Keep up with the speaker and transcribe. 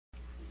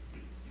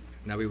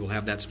Now we will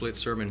have that split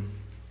sermon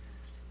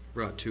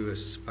brought to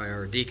us by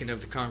our deacon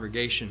of the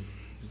congregation,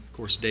 of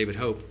course, David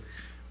Hope,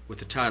 with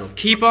the title,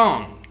 Keep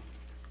On,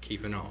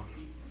 Keeping On.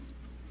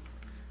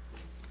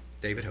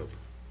 David Hope.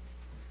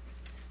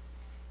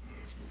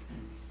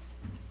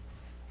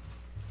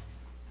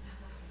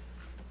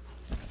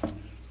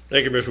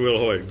 Thank you, Mr. Will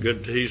Hoyt.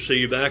 Good to see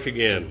you back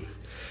again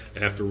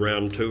after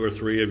round 2 or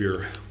 3 of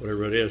your,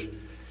 whatever it is.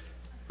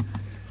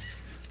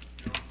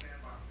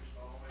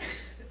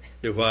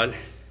 Do what?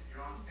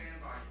 You're on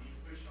standby. You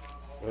push on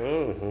all.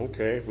 Oh,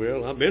 okay.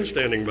 Well, I've been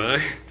standing by.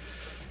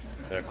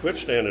 I quit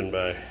standing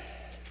by.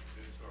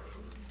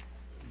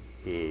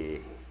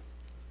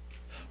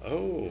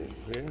 Oh,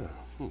 yeah.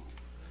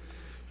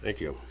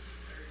 Thank you.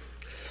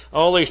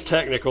 All these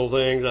technical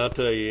things, I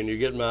tell you, and you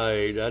get my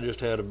age. I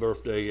just had a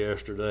birthday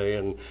yesterday,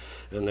 and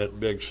that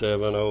big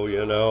 7-0,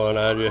 you know, and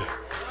I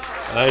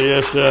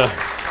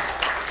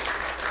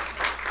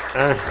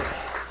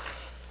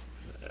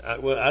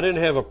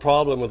didn't have a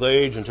problem with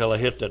age until I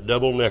hit that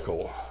double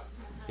nickel,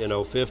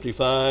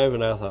 55,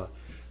 and I thought,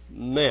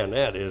 man,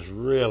 that is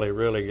really,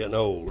 really getting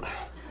old.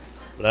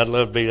 But I'd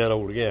love to be that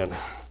old again.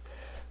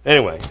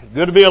 Anyway,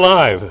 good to be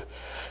alive.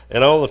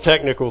 And all the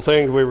technical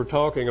things we were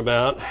talking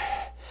about,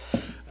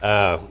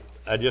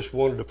 I just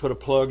wanted to put a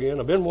plug in.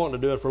 I've been wanting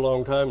to do it for a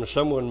long time, and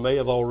someone may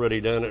have already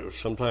done it.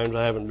 Sometimes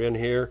I haven't been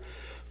here.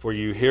 For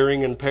you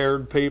hearing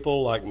impaired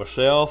people like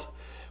myself,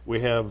 we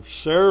have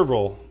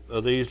several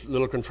of these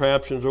little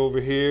contraptions over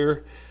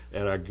here,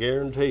 and I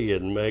guarantee you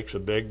it makes a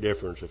big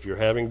difference. If you're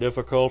having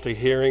difficulty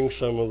hearing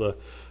some of the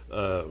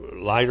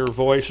lighter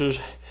voices,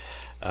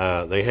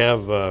 they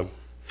have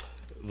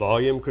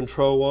volume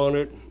control on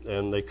it,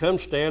 and they come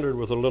standard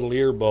with a little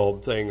ear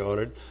bulb thing on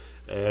it,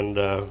 and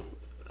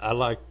I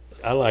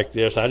like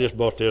this. I just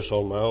bought this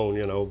on my own,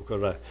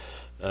 because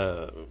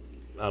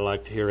I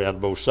like to hear out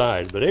both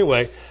sides. But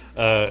anyway,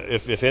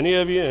 if any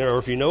of you, or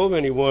if you know of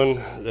anyone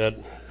that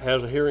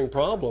has a hearing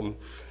problem,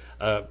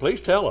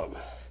 please tell them.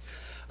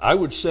 I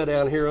would sit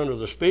down here under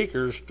the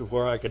speakers to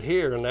where I could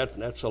hear, and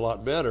that's a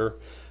lot better.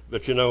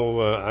 But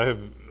I have,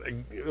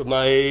 at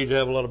my age, I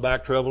have a lot of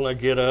back trouble, and I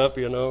get up,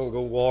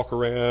 go walk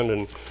around,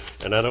 and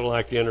I don't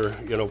like to enter.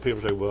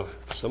 People say, well,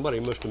 somebody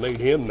must have made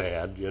him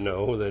mad,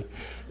 that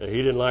he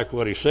didn't like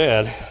what he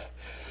said.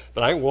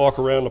 But I can walk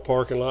around the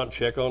parking lot and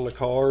check on the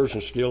cars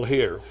and still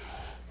hear.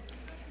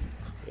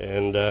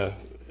 And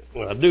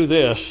when I do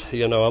this,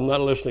 I'm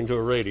not listening to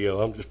a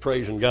radio. I'm just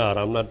praising God.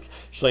 I'm not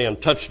saying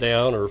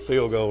touchdown or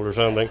field goal or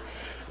something.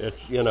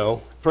 It's,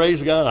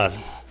 praise God.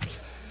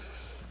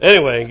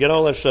 Anyway, get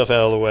all that stuff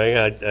out of the way.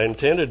 I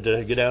intended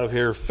to get out of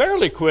here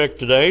fairly quick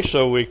today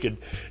so we could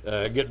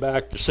get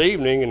back this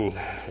evening.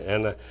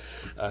 And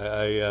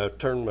I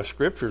turned my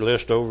scripture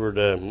list over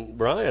to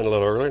Brian a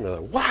little earlier, and I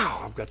thought,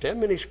 wow, I've got that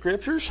many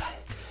scriptures.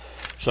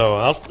 So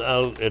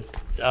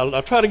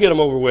I'll try to get them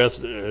over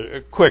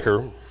with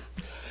quicker.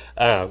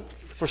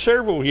 For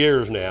several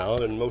years now,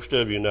 and most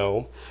of you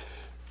know,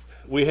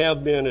 we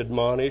have been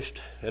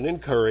admonished and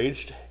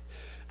encouraged,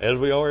 as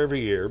we are every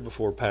year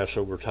before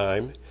Passover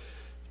time,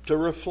 to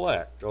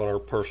reflect on our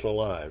personal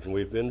lives. And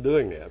we've been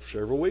doing that for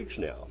several weeks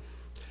now.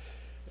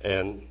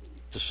 And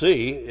to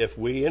see if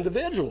we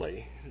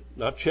individually,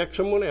 not check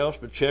someone else,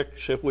 but check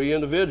if we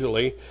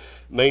individually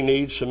may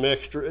need some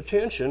extra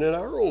attention in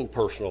our own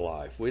personal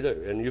life. We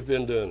do, and you've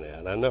been doing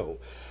that, I know.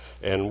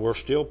 And we're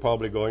still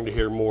probably going to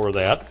hear more of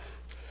that.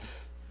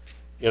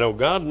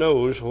 God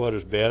knows what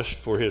is best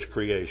for His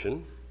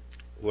creation,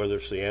 whether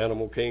it's the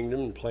animal kingdom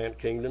and plant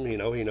kingdom. He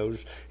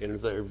knows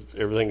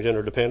everything's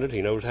interdependent.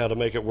 He knows how to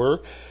make it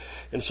work.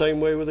 And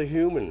same way with the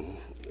human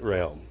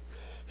realm.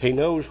 He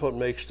knows what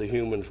makes the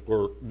humans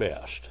work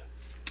best.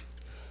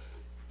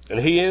 And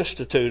He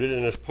instituted,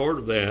 and as part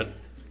of that,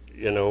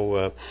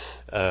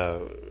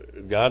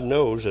 God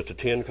knows that the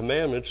 10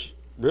 Commandments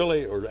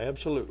really are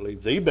absolutely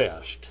the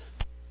best,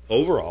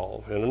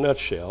 overall, in a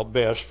nutshell,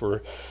 best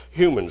for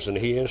humans. And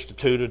He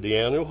instituted the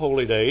annual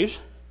holy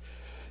days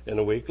and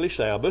the weekly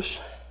Sabbaths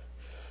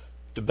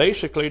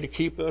to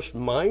keep us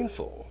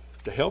mindful,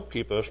 to help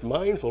keep us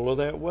mindful of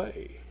that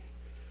way.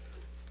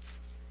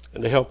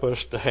 And to help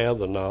us to have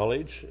the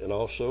knowledge and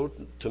also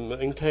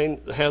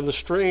to have the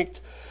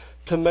strength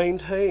to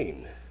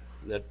maintain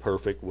that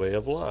perfect way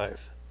of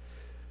life.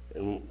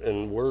 And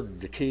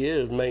the key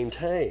is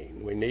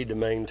maintain. We need to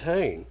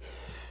maintain.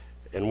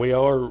 And we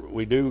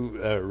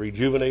do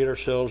rejuvenate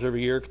ourselves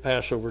every year at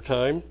Passover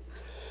time.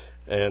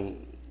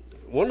 And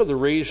one of the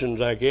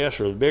reasons, I guess,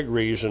 or the big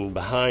reason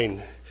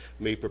behind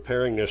me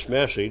preparing this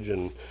message,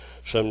 and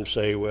some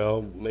say,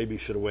 well, maybe you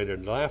should have waited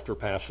until after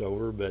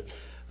Passover, but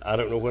I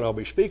don't know when I'll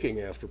be speaking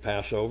after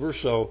Passover,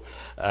 so,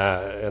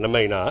 and I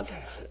may not.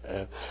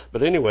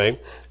 But anyway,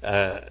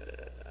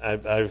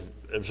 I've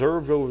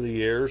observed over the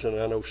years, and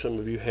I know some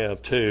of you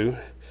have too,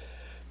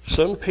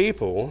 some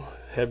people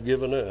have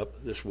given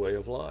up this way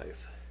of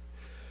life.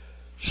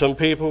 Some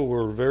people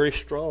were very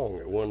strong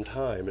at one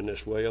time in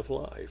this way of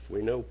life.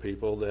 We know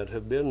people that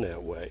have been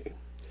that way.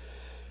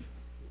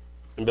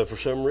 But for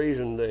some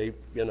reason,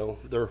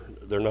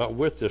 they're not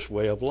with this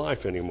way of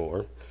life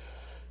anymore.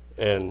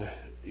 and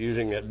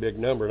using that big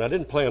number. And I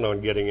didn't plan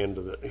on getting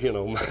into the,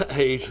 my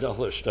age and all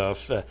this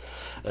stuff.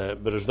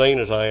 But as vain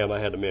as I am, I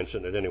had to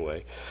mention it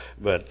anyway.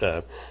 But,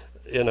 a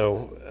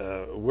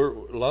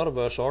lot of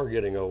us are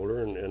getting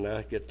older, and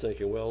I get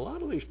thinking, well, a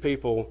lot of these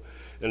people,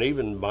 and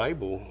even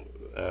Bible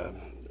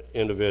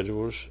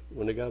individuals,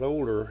 when they got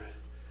older,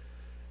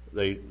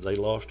 they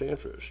lost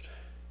interest.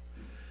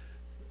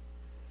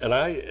 And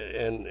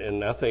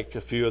I think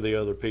a few of the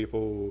other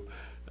people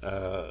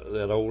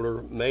that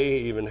older may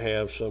even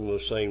have some of the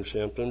same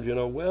symptoms.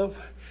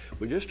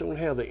 We just don't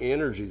have the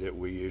energy that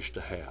we used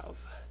to have.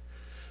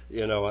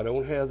 I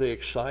don't have the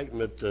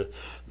excitement that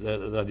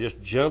I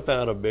just jump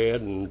out of bed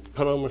and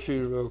put on my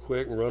shoes real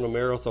quick and run a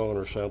marathon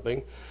or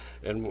something.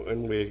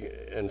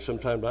 And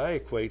sometimes I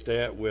equate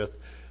that with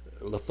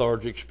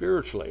lethargic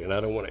spiritually, and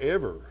I don't want to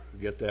ever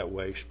get that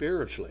way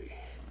spiritually.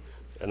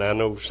 And I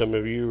know some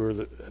of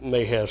you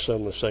may have some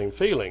of the same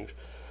feelings.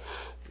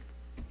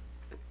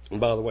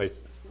 And by the way,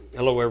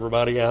 hello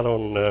everybody out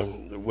on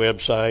the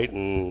website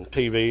and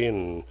TV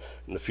and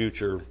in the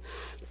future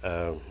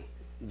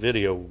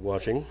video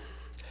watching.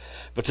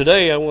 But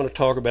today I want to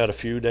talk about a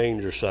few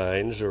danger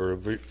signs, or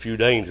a few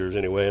dangers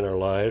anyway, in our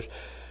lives,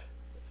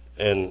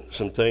 and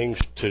some things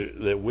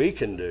that we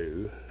can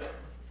do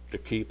to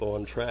keep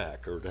on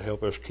track, or to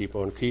help us keep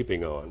on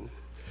keeping on.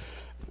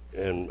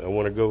 And I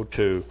want to go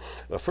to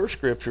my first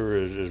scripture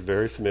is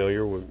very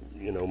familiar.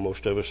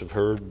 Most of us have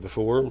heard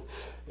before,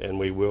 and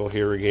we will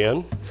hear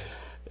again.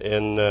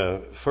 In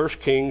 1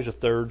 Kings, the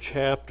 3rd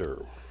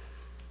chapter.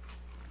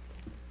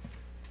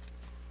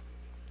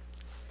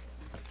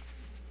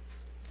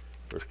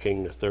 1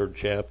 Kings, the 3rd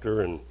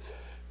chapter,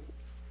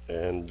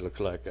 and looks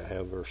like I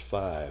have verse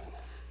 5.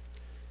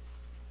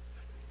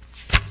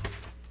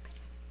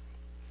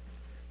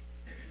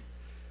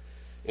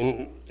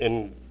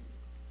 In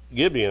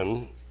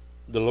Gibeon,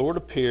 the Lord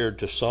appeared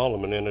to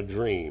Solomon in a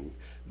dream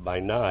by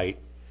night,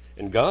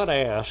 and God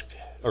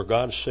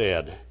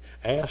said,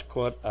 "Ask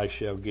what I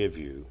shall give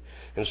you."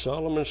 And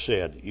Solomon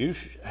said, "You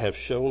have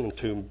shown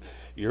to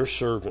your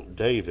servant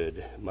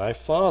David, my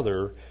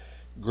father,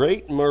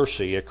 great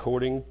mercy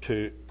according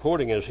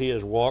as he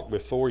has walked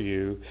before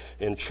you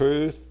in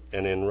truth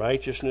and in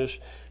righteousness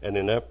and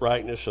in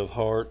uprightness of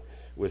heart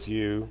with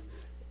you,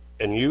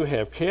 and you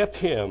have kept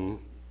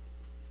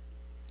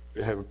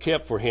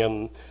for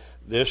him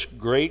this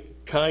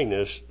great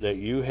kindness, that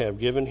you have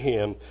given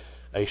him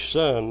a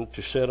son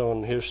to sit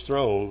on his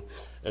throne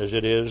as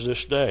it is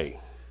this day.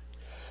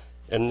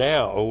 And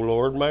now, O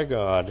Lord my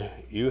God,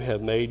 you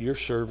have made your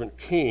servant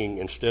king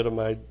instead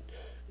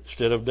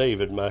of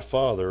David my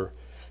father,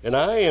 and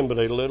I am but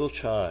a little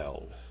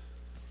child."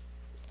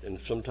 And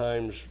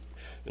sometimes,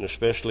 and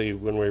especially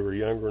when we were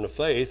younger in the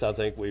faith, I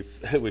think we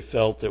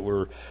felt that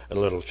we're a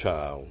little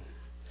child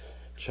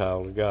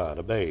of God,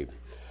 a babe.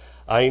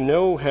 I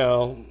know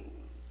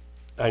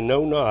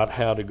not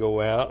how to go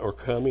out or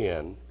come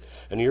in,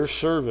 and your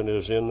servant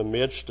is in the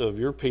midst of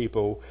your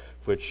people,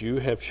 which you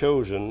have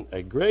chosen,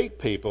 a great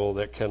people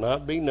that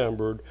cannot be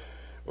numbered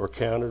or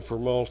counted for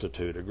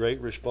multitude. A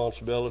great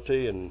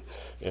responsibility, and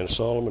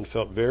Solomon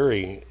felt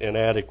very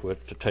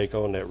inadequate to take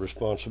on that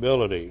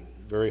responsibility,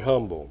 very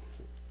humble.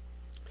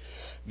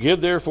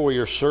 "Give therefore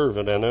your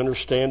servant an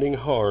understanding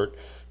heart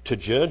to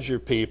judge your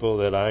people,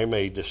 that I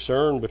may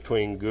discern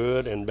between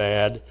good and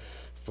bad.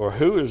 For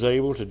who is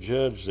able to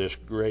judge this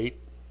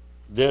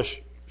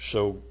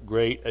so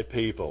great a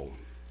people?"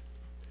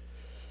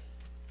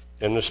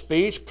 And the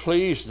speech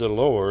pleased the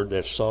Lord,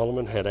 that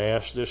Solomon had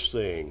asked this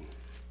thing.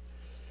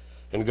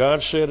 And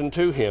God said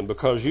unto him,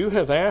 "Because you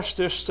have asked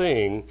this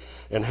thing,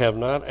 and have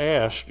not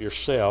asked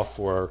yourself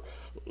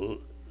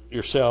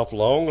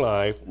long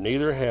life,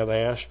 neither have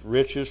asked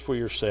riches for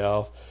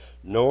yourself,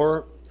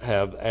 nor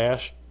have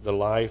asked the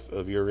life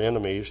of your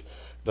enemies,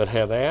 but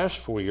have asked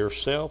for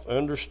yourself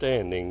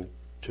understanding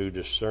to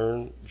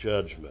discern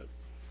judgment."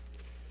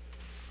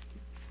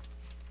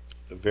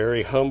 A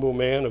very humble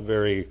man, a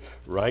very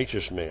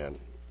righteous man.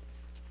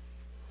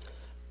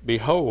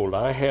 "Behold,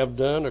 I have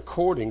done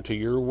according to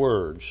your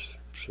words."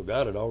 So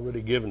God had already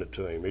given it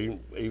to him.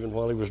 Even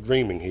while he was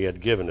dreaming, he had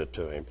given it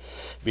to him.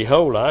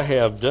 "Behold, I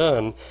have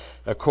done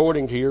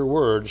according to your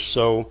words,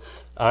 so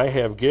I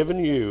have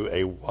given you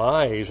a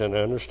wise and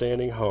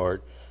understanding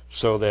heart,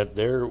 so that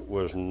there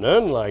was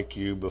none like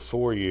you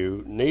before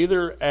you,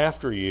 neither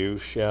after you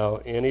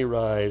shall any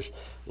rise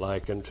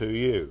like unto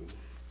you.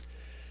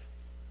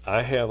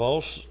 I have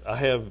also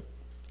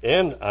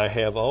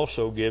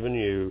given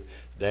you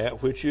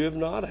that which you have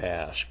not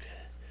asked,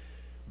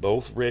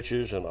 both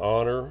riches and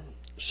honor,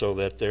 so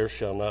that there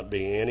shall not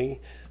be any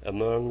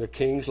among the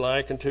kings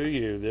like unto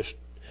you this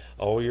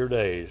all your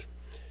days.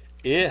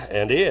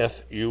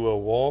 If you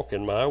will walk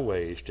in my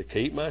ways, to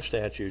keep my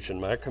statutes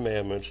and my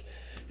commandments,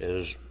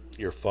 as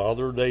your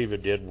father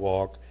David did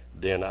walk,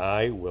 then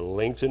I will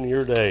lengthen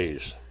your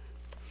days."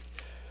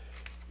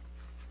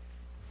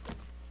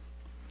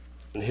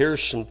 And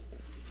here's some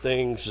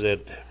things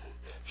that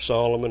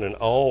Solomon and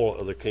all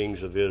of the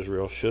kings of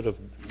Israel should have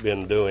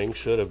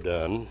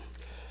done.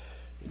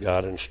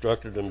 God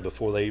instructed them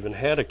before they even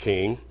had a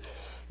king.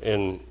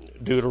 in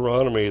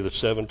Deuteronomy, the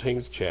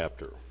 17th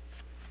chapter.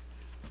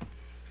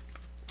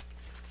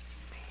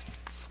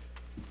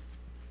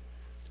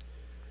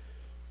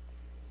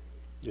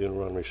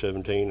 Deuteronomy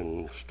 17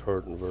 and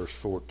start in verse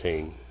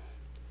 14.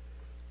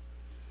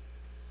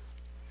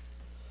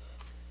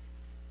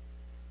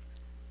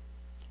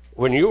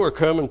 When you are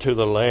coming to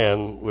the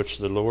land which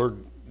the Lord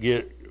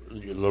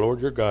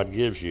your God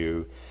gives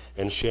you,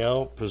 and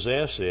shall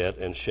possess it,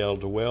 and shall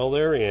dwell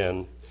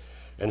therein,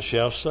 and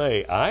shall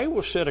say, I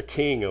will set a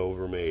king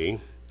over me,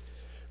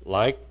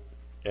 like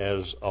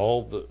as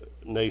all the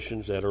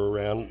nations that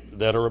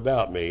are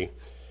about me,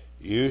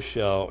 you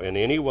shall in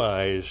any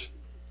wise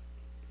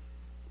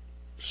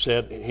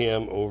set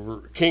him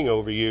king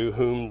over you,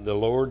 whom the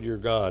Lord your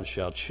God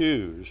shall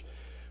choose.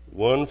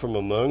 One from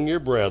among your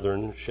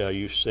brethren shall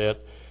you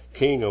set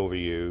king over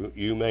you.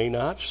 You may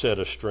not set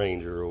a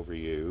stranger over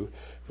you,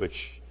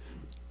 which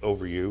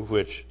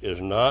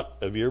is not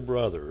of your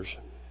brothers.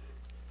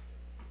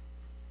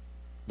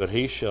 But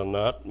he shall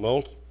not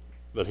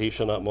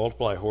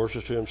multiply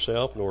horses to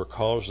himself, nor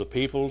cause the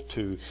people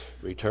to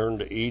return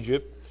to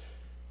Egypt,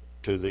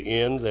 to the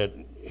end that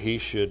he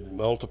should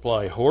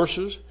multiply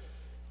horses.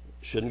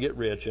 Shouldn't get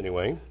rich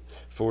anyway.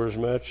 For as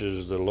much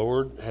as the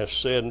Lord has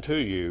said unto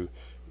you,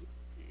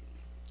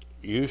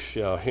 you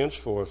shall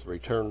henceforth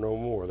return no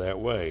more that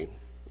way.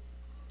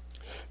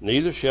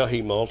 Neither shall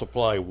he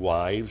multiply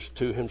wives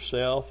to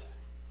himself,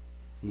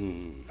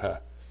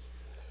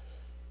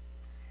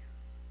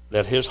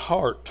 that his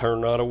heart turn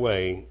not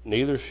away.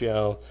 Neither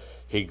shall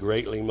he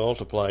greatly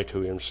multiply to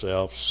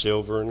himself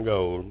silver and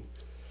gold.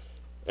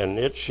 And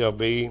it shall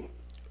be,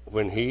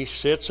 when he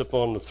sits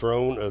upon the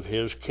throne of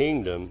his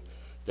kingdom,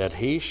 that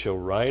he shall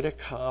write a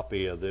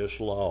copy of this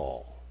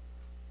law.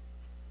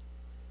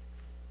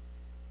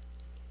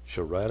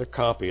 Shall write a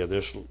copy of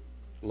this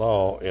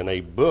law in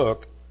a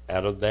book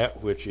out of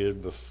that which is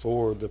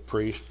before the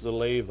priests, the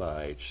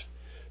Levites.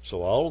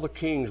 So all the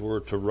kings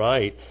were to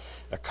write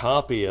a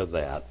copy of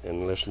that.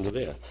 And listen to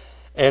this.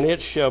 And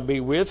it shall be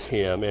with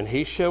him, and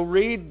he shall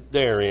read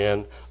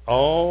therein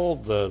all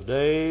the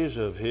days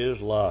of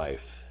his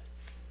life.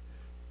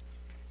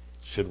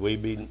 Should we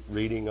be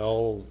reading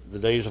all the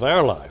days of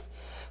our life?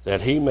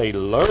 That he may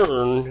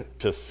learn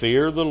to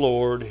fear the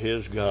Lord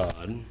his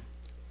God,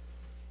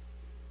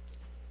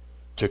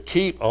 to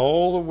keep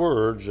all the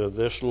words of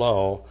this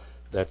law,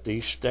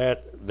 these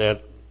statutes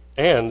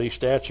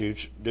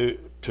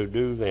to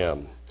do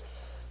them,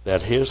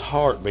 that his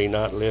heart be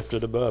not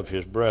lifted above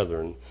his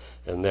brethren,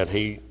 and that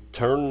he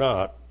turn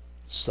not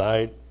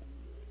aside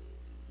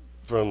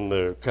from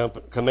the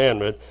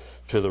commandment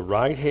to the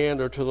right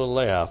hand or to the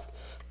left,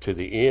 to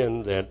the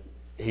end that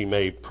he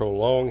may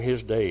prolong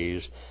his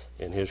days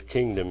in his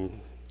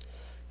kingdom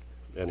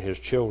and his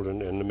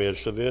children in the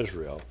midst of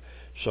Israel.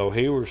 So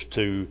he was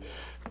to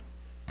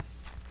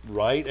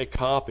write a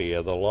copy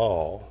of the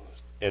law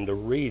and to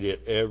read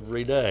it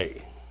every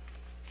day.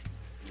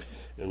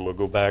 And we'll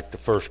go back to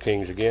 1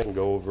 Kings again and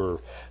go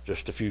over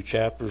just a few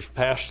chapters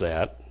past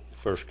that.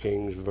 1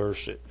 Kings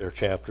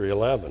chapter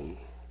 11.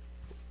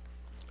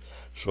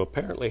 So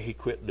apparently he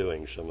quit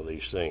doing some of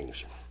these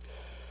things.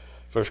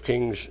 1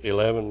 Kings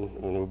 11,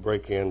 and we'll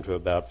break into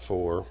about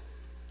 4.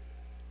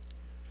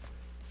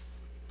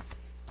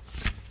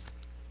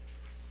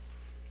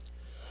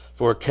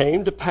 For it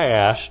came to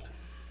pass,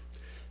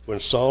 when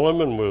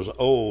Solomon was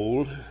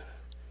old,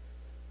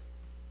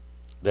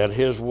 that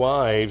his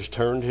wives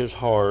turned his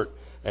heart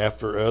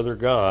after other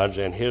gods,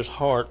 and his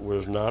heart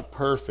was not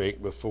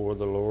perfect before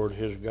the Lord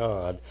his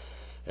God,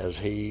 as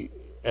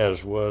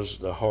was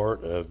the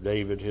heart of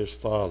David his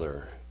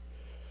father.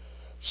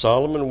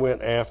 Solomon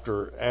went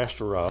after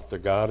Ashtaroth, the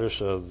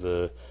goddess of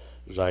the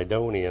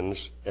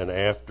Zidonians, and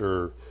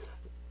after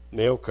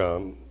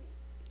Milcom,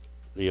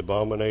 the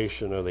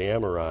abomination of the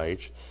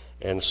Amorites.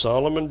 And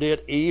Solomon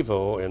did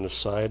evil in the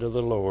sight of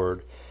the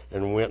Lord,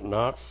 and went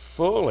not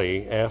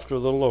fully after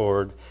the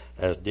Lord,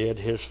 as did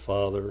his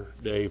father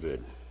David.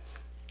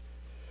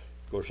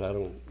 Of course, I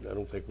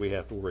don't think we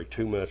have to worry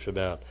too much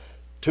about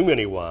too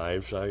many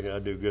wives. I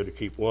do good to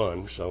keep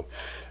one. So,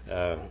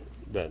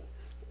 but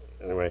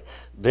anyway,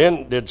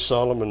 then did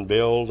Solomon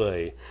build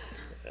a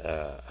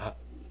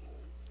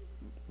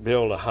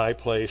high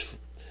place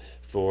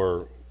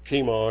for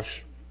Chemosh,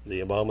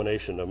 the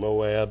abomination of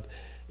Moab,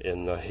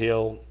 in the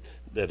hill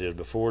that is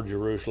before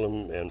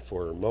Jerusalem, and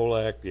for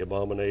Molech, the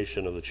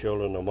abomination of the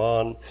children of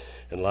Ammon.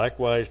 And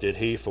likewise did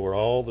he for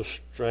all the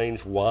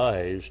strange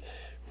wives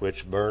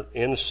which burnt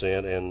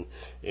incense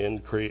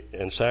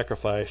and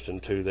sacrificed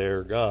unto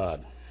their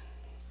gods.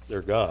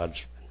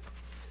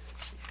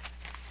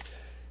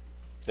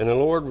 And the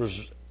Lord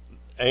was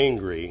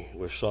angry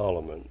with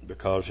Solomon,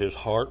 because his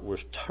heart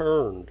was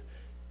turned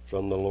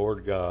from the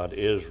Lord God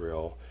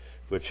Israel,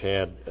 which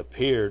had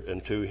appeared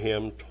unto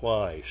him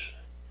twice.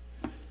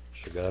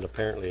 So God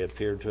apparently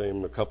appeared to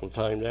him a couple of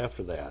times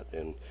after that,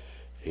 and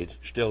he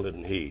still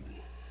didn't heed.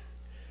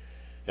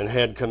 And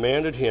had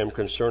commanded him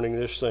concerning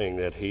this thing,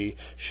 that he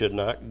should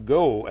not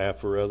go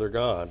after other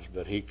gods,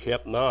 but he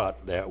kept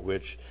not that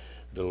which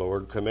the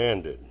Lord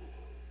commanded.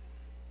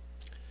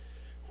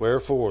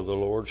 Wherefore the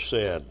Lord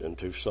said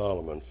unto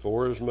Solomon,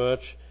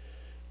 Forasmuch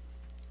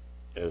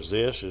as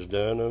this is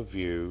done of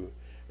you,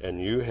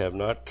 and you have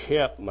not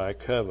kept my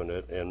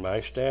covenant and my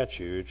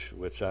statutes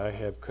which I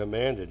have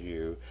commanded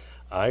you,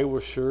 I will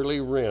surely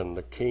rend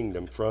the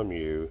kingdom from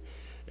you,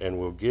 and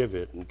will give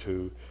it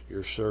unto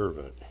your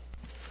servant.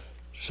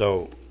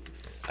 So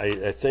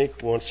I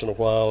think once in a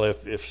while,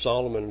 if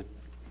Solomon,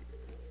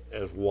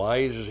 as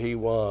wise as he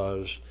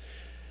was,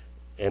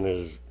 and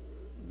as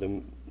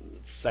the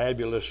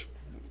fabulous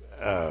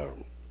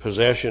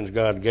possessions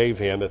God gave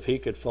him, if he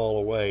could fall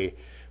away,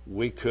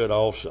 we could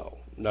also.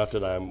 Not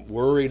that I'm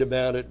worried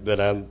about it, but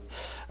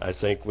I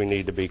think we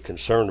need to be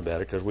concerned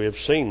about it, because we have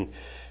seen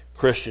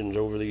Christians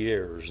over the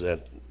years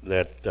that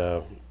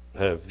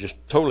have just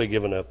totally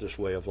given up this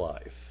way of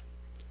life.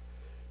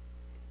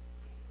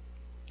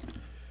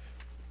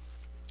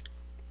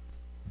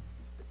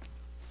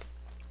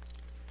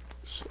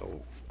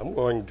 So I'm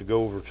going to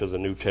go over to the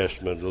New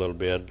Testament a little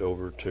bit,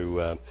 over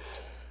to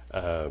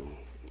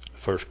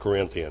 1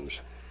 Corinthians.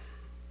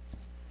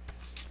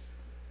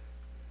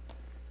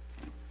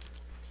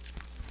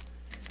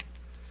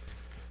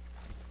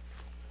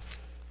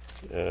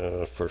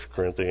 1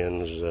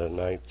 Corinthians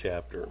 9th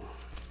chapter.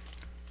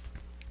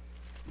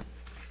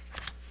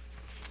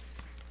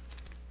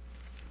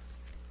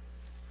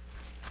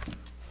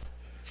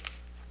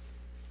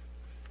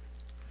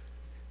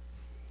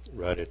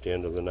 Right at the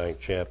end of the 9th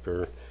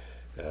chapter,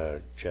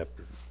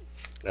 chapter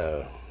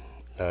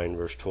 9,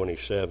 verse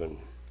 27.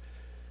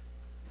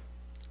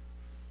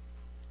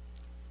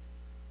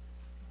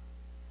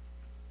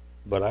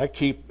 But I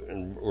keep,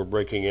 and we're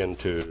breaking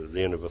into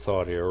the end of a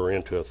thought here, or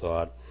into a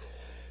thought.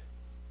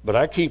 But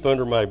I keep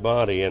under my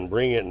body and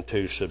bring it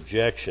into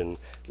subjection,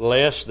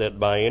 lest that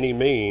by any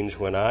means,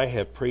 when I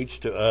have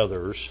preached to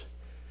others,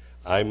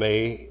 I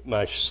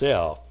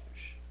myself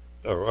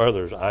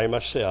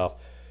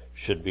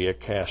should be a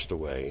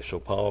castaway. So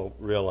Paul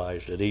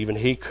realized that even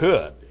he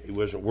could. He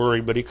wasn't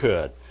worried, but he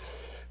could.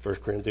 1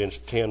 Corinthians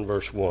 10,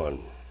 verse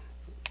 1.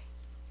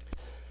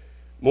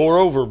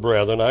 Moreover,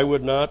 brethren, I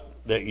would not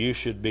that you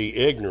should be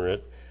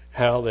ignorant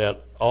how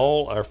that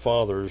all our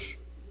fathers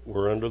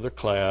were under the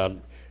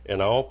cloud,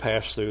 and all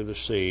passed through the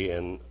sea,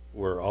 and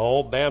were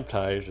all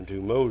baptized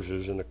into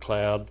Moses in the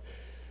cloud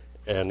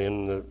and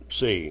in the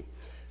sea,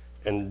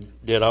 and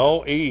did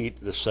all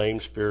eat the same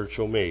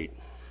spiritual meat,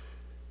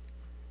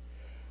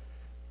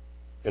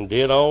 and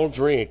did all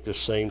drink the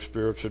same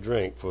spiritual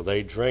drink, for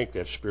they drank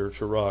that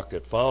spiritual rock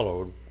that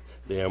followed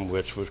them,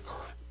 which was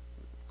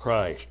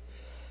Christ.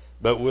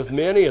 But with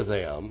many of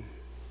them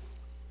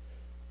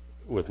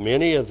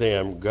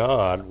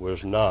God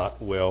was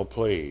not well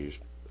pleased,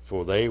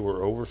 for they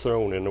were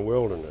overthrown in the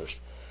wilderness.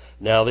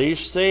 Now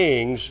these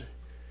things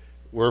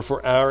were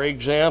for our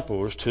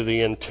examples, to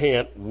the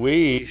intent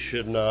we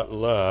should not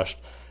lust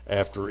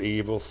after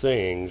evil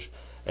things,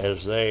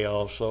 as they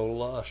also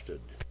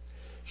lusted.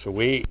 So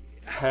we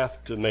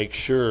have to make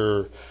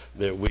sure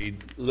that we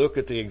look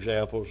at the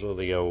examples of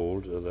the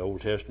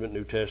Old Testament,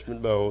 New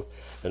Testament both,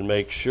 and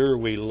make sure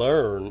we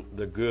learn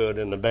the good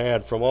and the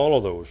bad from all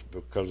of those,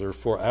 because they're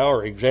for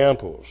our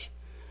examples.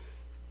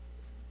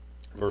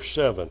 Verse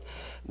 7,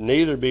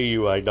 neither be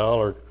you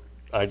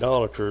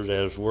idolaters,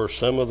 as were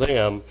some of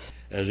them,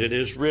 as it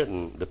is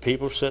written, the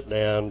people sat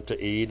down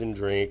to eat and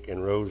drink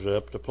and rose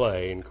up to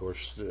play. And of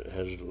course, it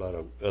has a lot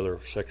of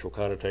other sexual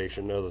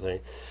connotation and other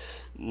things.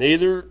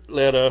 Neither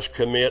let us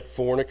commit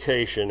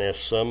fornication, as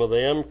some of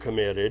them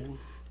committed,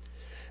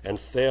 and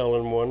fell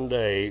in one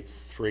day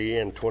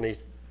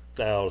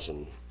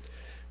 23,000.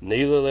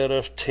 Neither let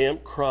us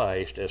tempt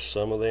Christ, as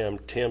some of them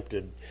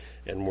tempted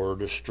and were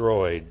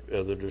destroyed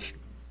of the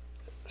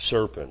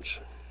serpents.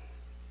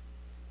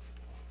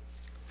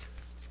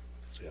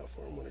 Let's see how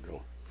far I'm going to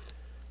go.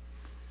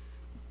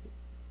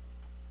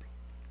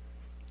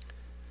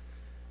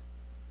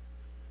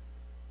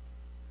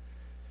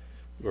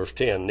 Verse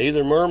 10,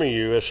 neither murmur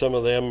you, as some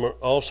of them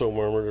also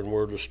murmured and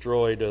were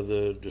destroyed of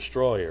the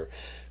destroyer.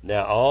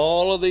 Now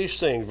all of these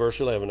things, verse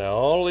 11, now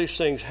all of these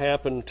things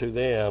happened to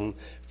them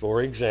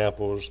for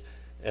examples,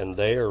 and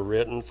they are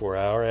written for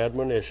our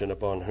admonition,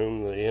 upon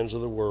whom the ends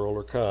of the world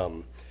are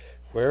come.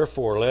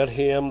 Wherefore let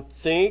him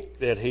think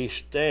that he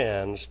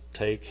stands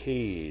take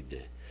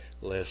heed,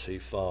 lest he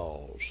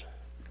falls.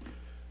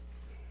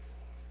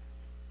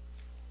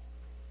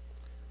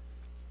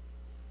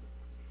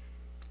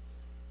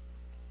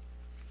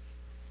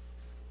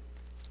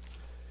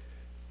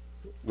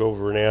 Go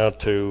over now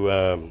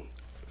to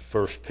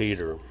 1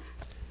 Peter.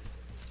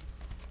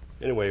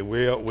 Anyway,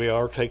 we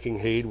are taking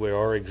heed. We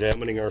are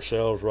examining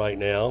ourselves right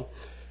now,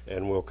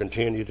 and we'll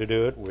continue to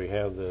do it. We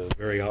have the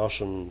very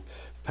awesome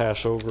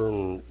Passover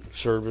and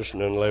service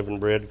and unleavened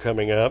bread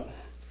coming up.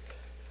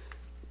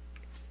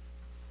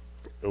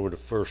 Over to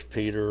 1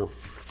 Peter.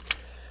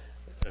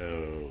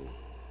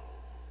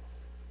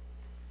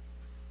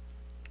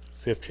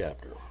 5th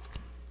chapter.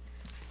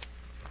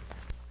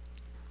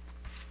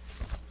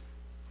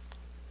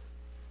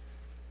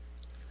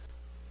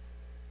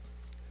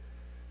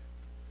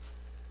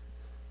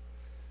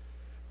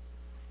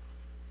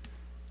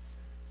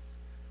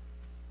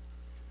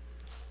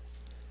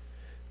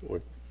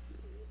 with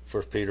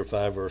 1 Peter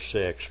 5, verse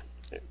 6.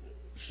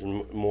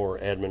 Some more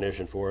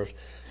admonition for us.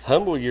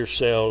 Humble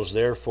yourselves,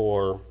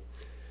 therefore,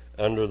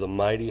 under the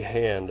mighty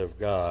hand of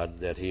God,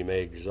 that he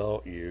may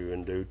exalt you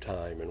in due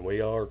time. And we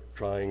are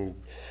in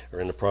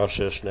the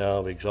process now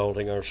of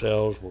exalting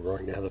ourselves. We're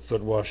going to have the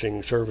foot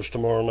washing service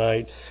tomorrow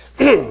night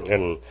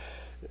and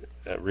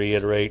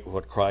reiterate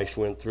what Christ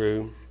went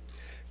through.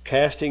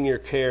 Casting your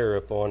care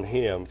upon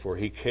him, for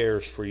he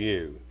cares for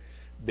you.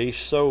 Be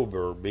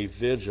sober, be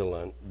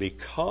vigilant,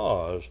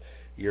 because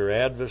your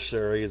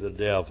adversary, the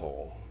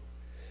devil,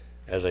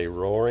 as a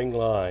roaring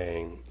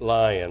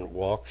lion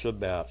walks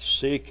about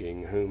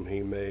seeking whom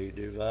he may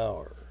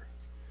devour.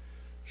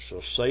 So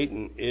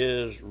Satan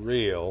is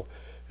real,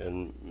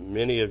 and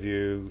many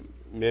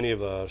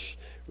of us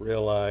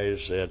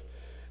realize that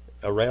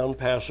around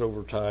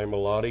Passover time, a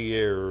lot of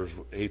years,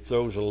 he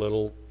throws a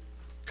little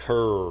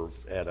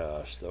curve at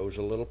us, throws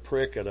a little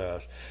prick at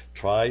us,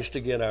 tries to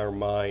get our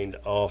mind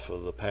off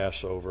of the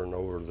Passover and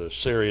over the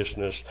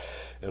seriousness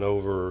and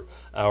over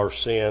our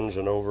sins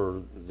and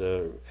over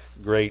the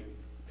great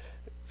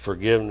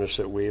forgiveness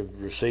that we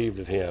have received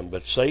of him.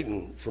 But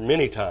Satan, for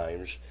many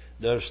times,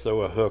 does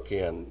throw a hook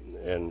in,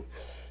 and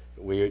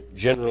we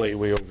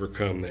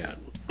overcome that.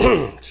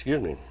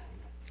 Excuse me.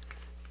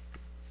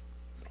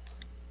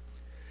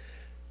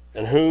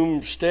 And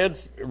whom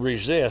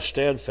resist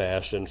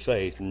steadfast in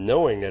faith,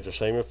 knowing that the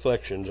same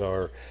afflictions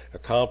are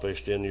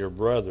accomplished in your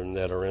brethren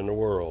that are in the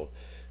world.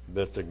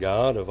 But the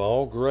God of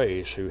all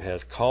grace, who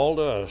has called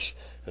us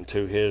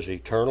unto his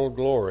eternal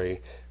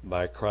glory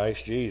by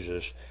Christ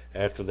Jesus,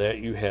 after that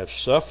you have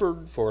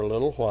suffered for a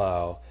little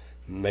while,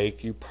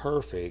 make you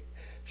perfect,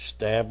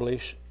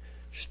 establish,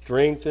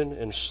 strengthen,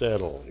 and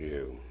settle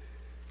you.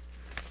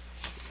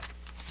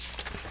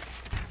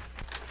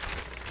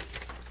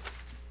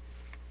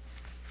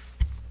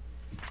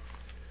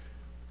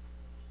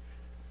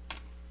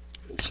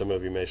 Some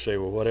of you may say,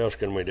 well, what else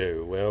can we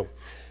do? Well,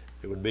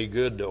 it would be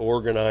good to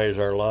organize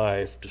our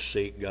life to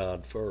seek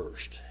God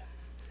first.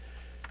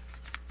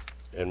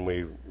 And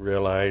we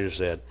realize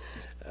that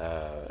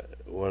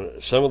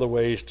some of the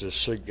ways to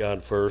seek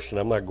God first, and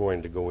I'm not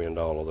going to go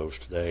into all of those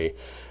today,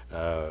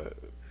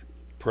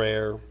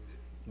 prayer,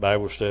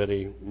 Bible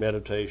study,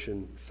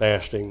 meditation,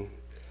 fasting.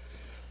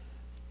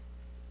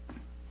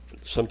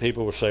 Some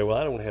people will say, well,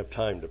 I don't have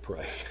time to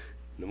pray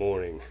in the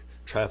morning.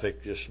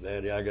 Traffic just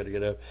bad, I got to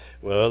get up.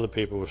 Well, other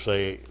people will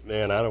say,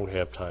 man, I don't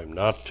have time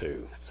not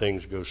to.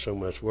 Things go so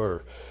much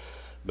worse.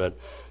 But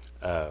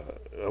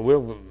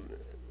we'll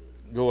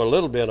go a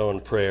little bit on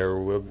prayer.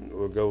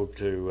 We'll go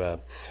to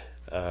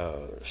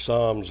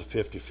Psalms,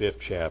 the 55th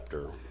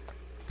chapter.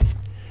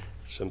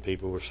 Some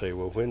people will say,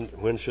 well,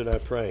 when should I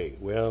pray?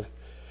 Well,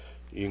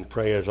 you can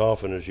pray as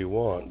often as you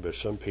want, but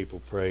some people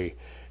pray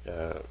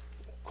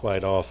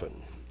quite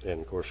often.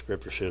 And, of course,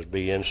 Scripture says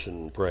be instant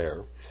in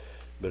prayer.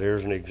 But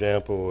here's an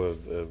example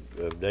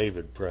of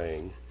David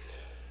praying,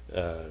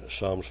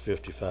 Psalms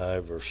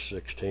 55, verse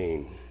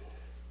 16.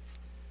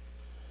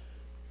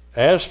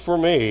 As for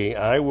me,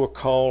 I will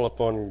call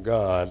upon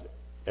God,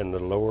 and the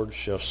Lord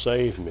shall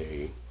save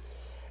me.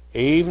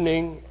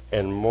 Evening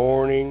and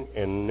morning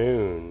and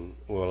noon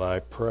will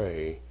I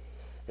pray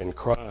and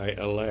cry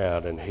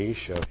aloud, and he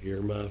shall hear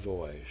my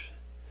voice.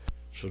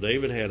 So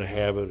David had a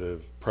habit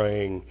of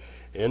praying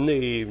in the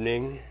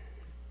evening,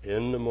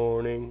 in the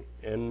morning,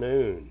 and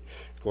noon.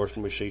 Of course,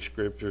 when we see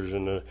scriptures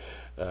in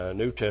the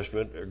New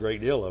Testament, a great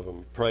deal of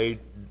them prayed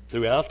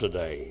throughout the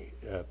day.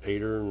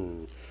 Peter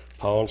and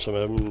Paul and some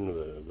of them,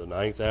 the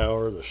 9th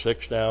hour, the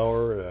 6th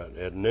hour,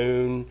 at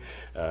noon.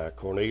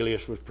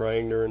 Cornelius was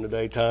praying during the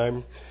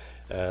daytime.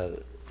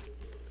 But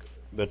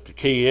the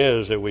key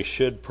is that we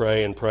should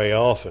pray and pray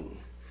often.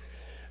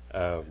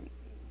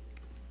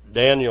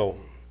 Daniel,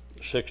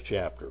 6th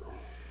chapter.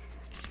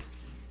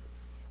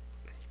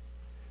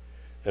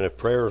 And if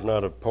prayer is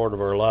not a part of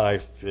our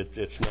life,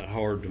 it's not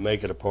hard to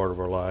make it a part of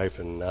our life,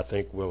 and I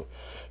think we'll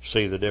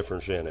see the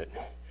difference in it.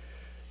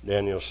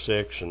 Daniel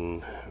 6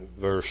 and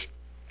verse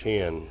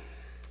 10.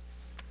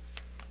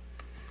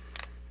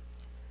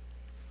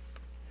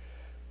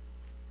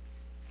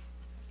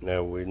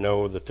 Now we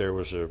know that there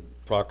was a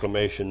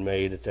proclamation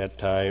made at that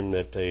time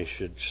that they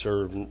should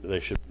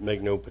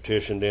make no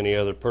petition to any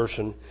other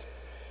person.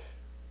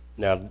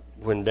 Now,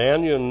 when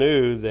Daniel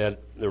knew that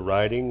the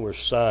writing was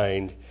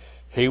signed,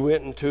 he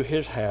went into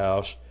his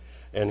house,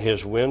 and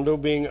his window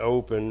being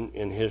open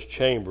in his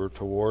chamber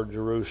toward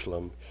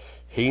Jerusalem,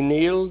 he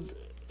kneeled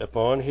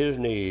upon his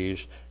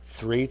knees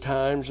 3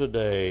 times a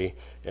day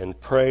and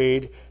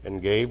prayed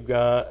and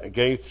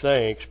gave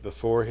thanks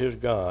before his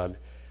God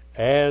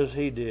as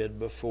he did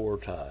before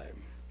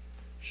time.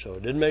 So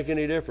it didn't make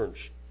any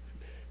difference.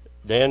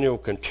 Daniel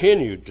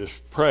continued to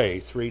pray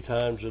 3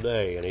 times a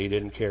day, and he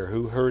didn't care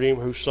who heard him,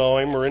 who saw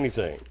him, or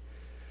anything.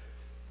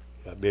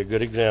 That'd be a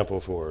good example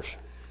for us.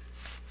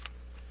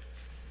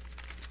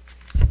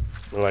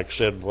 Like I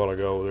said a while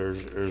ago,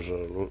 there's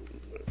a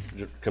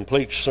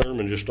complete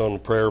sermon just on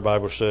prayer,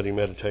 Bible study,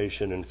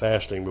 meditation, and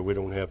fasting, but we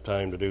don't have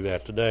time to do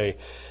that today.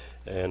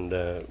 And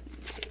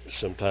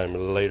sometime at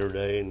a later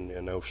day,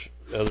 and those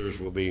others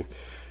will be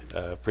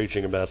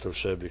preaching about those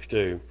subjects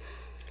too.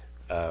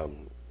 I'd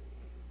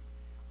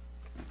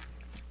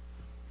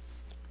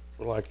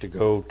like to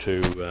go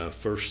to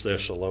 1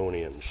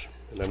 Thessalonians,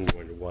 and I'm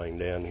going to wind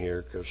down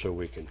here so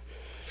we can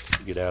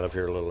get out of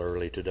here a little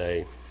early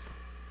today.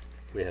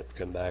 We have to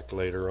come back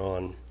later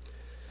on.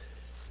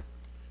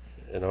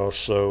 And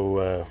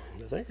also, I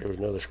think there was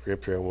another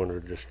scripture I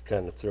wanted to just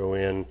kind of throw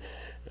in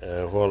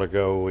a while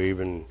ago.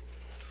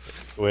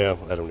 Well,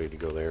 I don't need to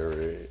go there.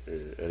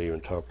 It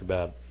even talked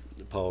about,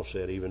 Paul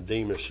said, even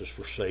Demas has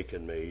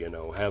forsaken me,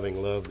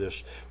 having loved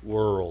this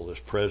world, this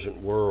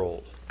present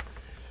world.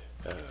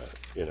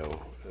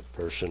 A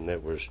person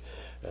that was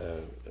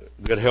a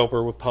good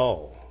helper with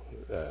Paul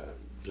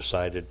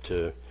decided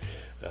to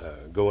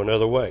go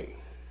another way.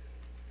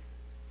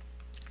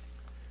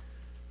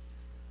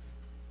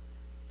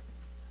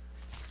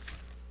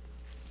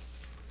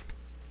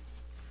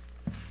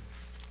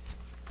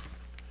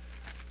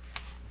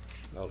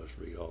 I'll just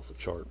read off the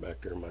chart back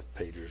there. My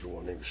pages are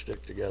wanting to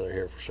stick together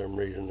here for some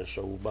reason, this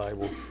old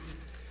Bible.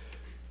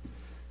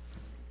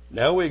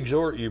 Now we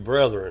exhort you,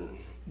 brethren,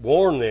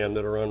 warn them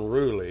that are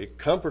unruly,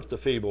 comfort the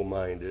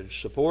feeble-minded,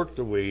 support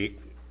the weak,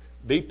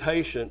 be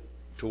patient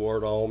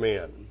toward all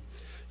men.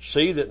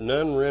 See that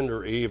none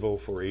render evil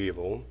for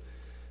evil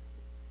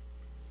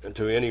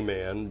to any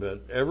man,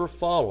 but ever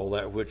follow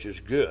that which is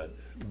good,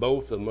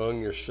 both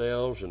among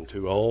yourselves and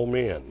to all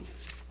men.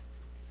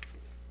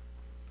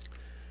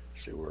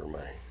 See, where am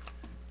I?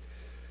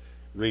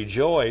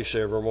 Rejoice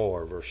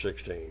evermore, verse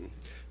 16.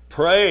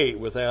 Pray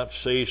without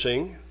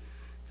ceasing.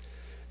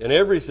 In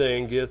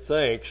everything give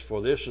thanks,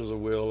 for this is the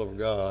will of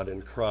God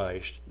in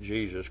Christ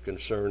Jesus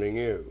concerning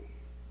you.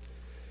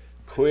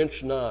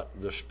 Quench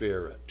not the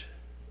Spirit.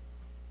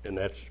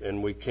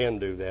 And we can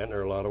do that, and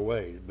there are a lot of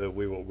ways, but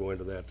we won't go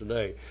into that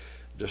today.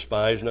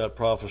 Despise not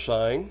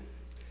prophesying.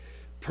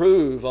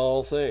 Prove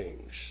all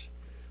things.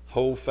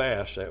 Hold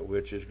fast that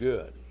which is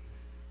good.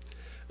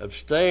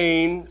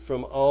 Abstain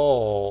from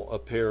all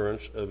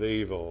appearance of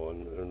evil,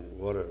 and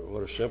what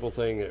a simple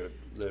thing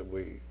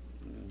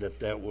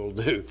that will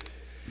do.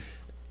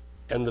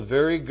 And the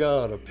very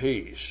God of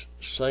peace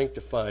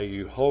sanctify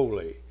you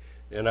wholly.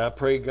 And I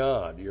pray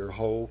God, your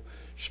whole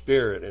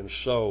spirit and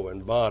soul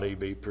and body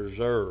be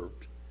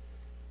preserved,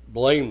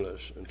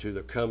 blameless unto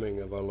the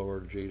coming of our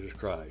Lord Jesus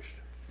Christ.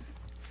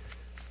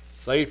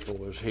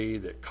 Faithful is he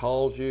that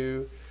called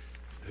you,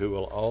 who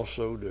will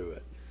also do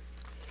it.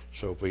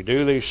 So if we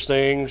do these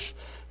things,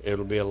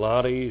 it'll be a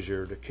lot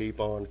easier to keep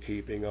on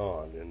keeping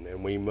on,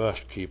 and we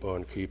must keep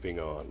on keeping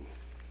on.